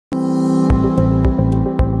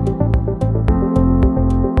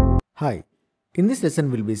Hi, in this lesson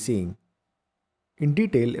we'll be seeing in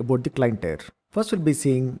detail about the client tier. First we'll be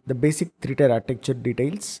seeing the basic 3-tier architecture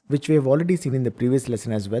details which we have already seen in the previous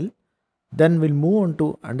lesson as well. Then we'll move on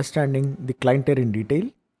to understanding the client tier in detail.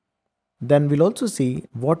 Then we'll also see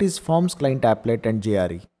what is Forms Client Applet and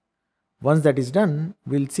JRE. Once that is done,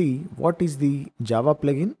 we'll see what is the Java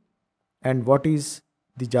plugin and what is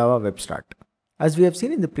the Java Web Start. As we have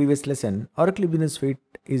seen in the previous lesson, Oracle Business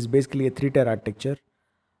Suite is basically a 3-tier architecture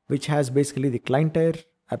which has basically the client tier,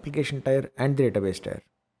 application tier and the database tier.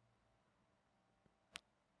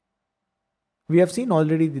 We have seen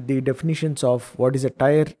already the definitions of what is a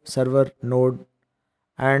tier, server, node,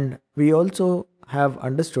 and we also have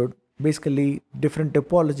understood basically different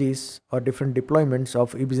topologies or different deployments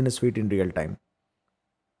of eBusiness Suite in real time.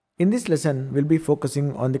 In this lesson, we'll be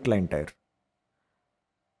focusing on the client tier.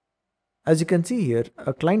 As you can see here,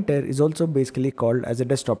 a client tier is also basically called as a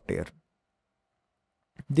desktop tier.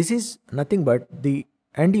 This is nothing but the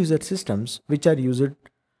end user systems which are used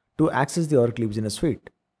to access the Oracle Business Suite.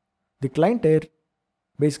 The client tier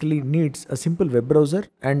basically needs a simple web browser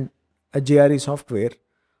and a JRE software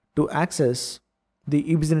to access the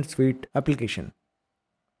eBusiness Suite application.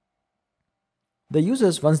 The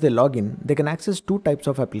users, once they log in, they can access two types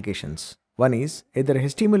of applications. One is either a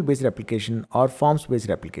HTML based application or forms based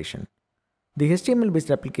application. The HTML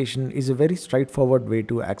based application is a very straightforward way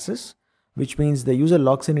to access, which means the user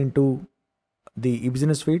logs in into the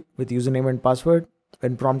eBusiness Suite with username and password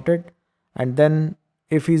when prompted, and then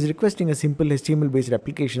if he is requesting a simple HTML based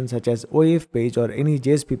application such as OAF page or any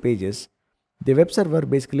JSP pages, the web server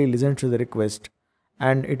basically listens to the request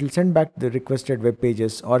and it will send back the requested web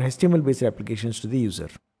pages or HTML based applications to the user.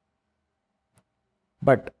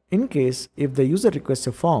 But in case if the user requests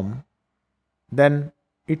a form, then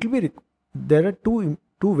it will be there are two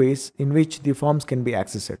ways in which the forms can be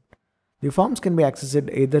accessed. The forms can be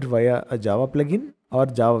accessed either via a Java plugin or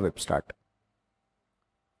Java Web Start.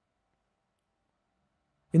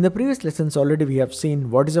 In the previous lessons already we have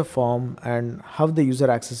seen what is a form and how the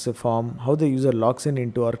user accesses a form, how the user logs in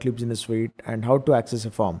into Oracle Business Suite and how to access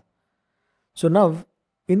a form. So now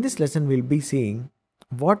in this lesson we'll be seeing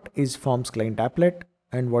what is Forms Client Applet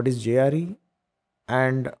and what is JRE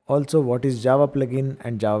and also what is Java plugin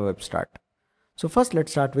and Java Web Start. So first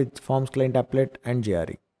let's start with Forms Client Applet and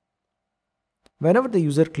JRE. Whenever the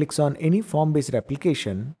user clicks on any form based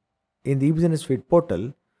application in the eBusiness Suite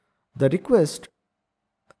portal, the request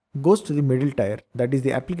goes to the middle tier, that is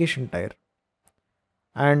the application tier.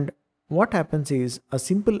 And what happens is a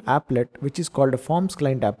simple applet which is called a Forms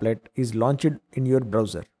Client Applet is launched in your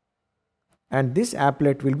browser. And this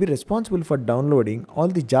applet will be responsible for downloading all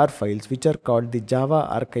the jar files which are called the Java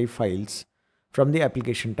archive files from the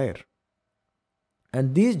application tier.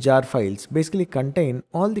 And these jar files basically contain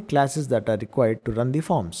all the classes that are required to run the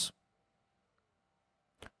forms.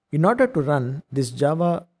 In order to run this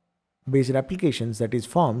Java based applications, that is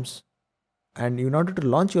forms, and in order to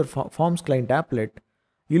launch your Forms Client Applet,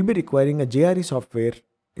 you'll be requiring a JRE software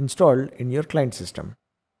installed in your client system.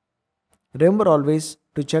 Remember always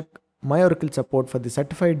to check My Oracle support for the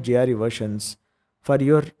certified JRE versions for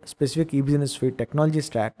your specific eBusiness Suite technology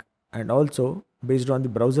stack and also based on the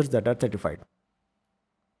browsers that are certified.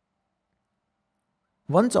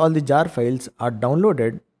 Once all the jar files are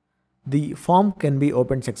downloaded, the form can be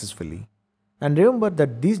opened successfully. And remember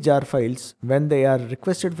that these jar files, when they are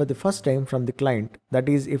requested for the first time from the client, that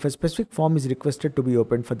is if a specific form is requested to be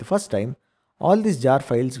opened for the first time, all these jar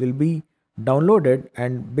files will be downloaded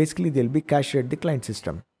and basically they'll be cached at the client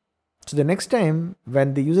system. So the next time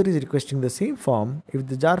when the user is requesting the same form, if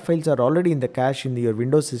the jar files are already in the cache in your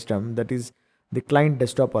Windows system, that is the client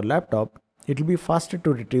desktop or laptop, it will be faster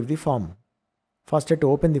to retrieve the form, faster to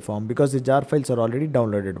open the form because the jar files are already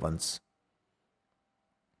downloaded once.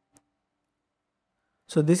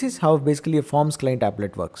 So this is how basically a Forms Client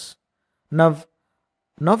Applet works. Now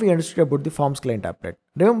we understood about the Forms Client Applet.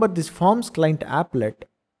 Remember this Forms Client Applet,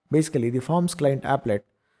 basically the Forms Client Applet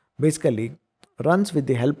basically runs with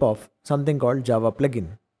the help of something called Java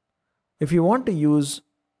plugin. If you want to use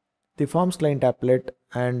the Forms Client Applet,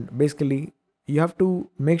 and basically you have to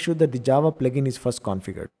make sure that the Java plugin is first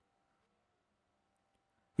configured.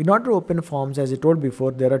 In order to open forms, as I told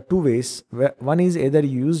before, there are two ways. One is either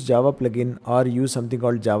you use Java plugin or use something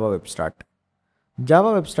called Java Web Start.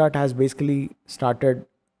 Java Web Start has basically started,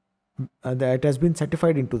 it has been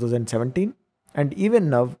certified in 2017, and even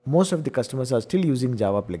now most of the customers are still using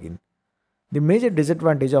Java plugin. The major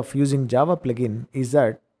disadvantage of using Java plugin is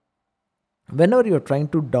that whenever you are trying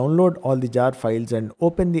to download all the jar files and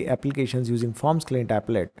open the applications using Forms Client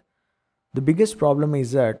Applet, the biggest problem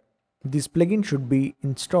is that this plugin should be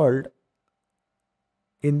installed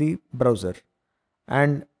in the browser.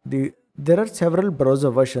 And there are several browser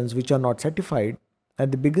versions which are not certified,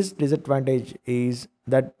 and the biggest disadvantage is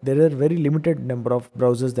that there are very limited number of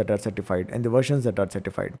browsers that are certified and the versions that are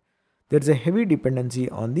certified. There's a heavy dependency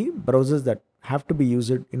on the browsers that have to be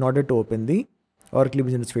used in order to open the Oracle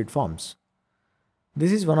Business Suite forms.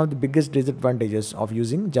 This is one of the biggest disadvantages of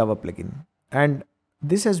using Java plugin, and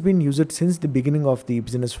this has been used since the beginning of the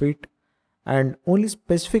Business Suite, and only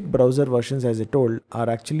specific browser versions, as I told, are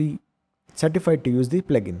actually certified to use the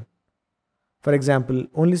plugin. For example,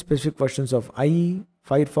 only specific versions of IE,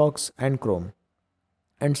 Firefox and Chrome.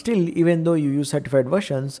 And still, even though you use certified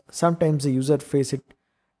versions, sometimes the user face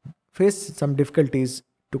some difficulties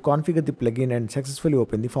to configure the plugin and successfully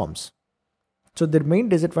open the forms. So the main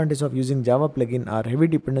disadvantage of using Java plugin are heavy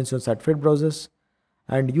dependency on certified browsers,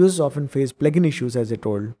 and users often face plugin issues, as I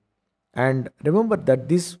told. And remember that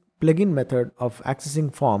this plugin method of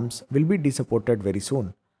accessing forms will be desupported very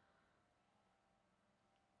soon.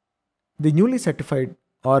 The newly certified,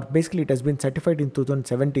 or basically it has been certified in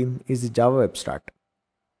 2017, is the Java Web Start.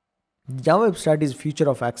 The Java Web Start is a feature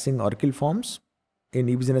of accessing Oracle forms in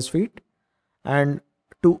eBusiness Suite, and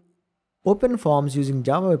to open forms using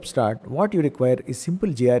Java Web Start, what you require is simple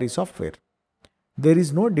JRE software. There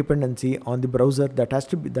is no dependency on the browser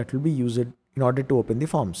that will be used in order to open the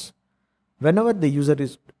forms. Whenever the user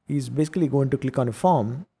is basically going to click on a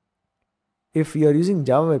form, if you are using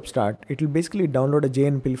Java Web Start, it will basically download a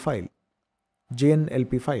JNLP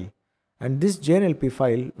file. And this JNLP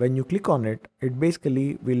file, when you click on it, it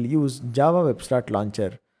basically will use Java Web Start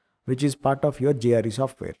Launcher, which is part of your JRE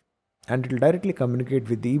software. And it will directly communicate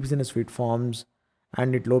with the eBusiness Suite forms,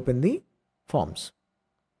 and it will open the forms.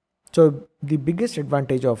 So the biggest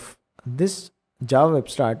advantage of this Java Web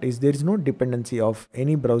Start is there is no dependency of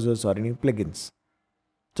any browsers or any plugins.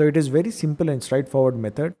 So it is very simple and straightforward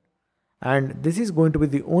method, and this is going to be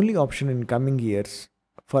the only option in coming years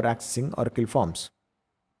for accessing Oracle forms.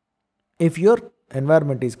 If your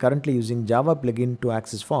environment is currently using Java plugin to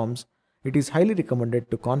access forms, it is highly recommended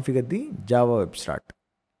to configure the Java Web Start.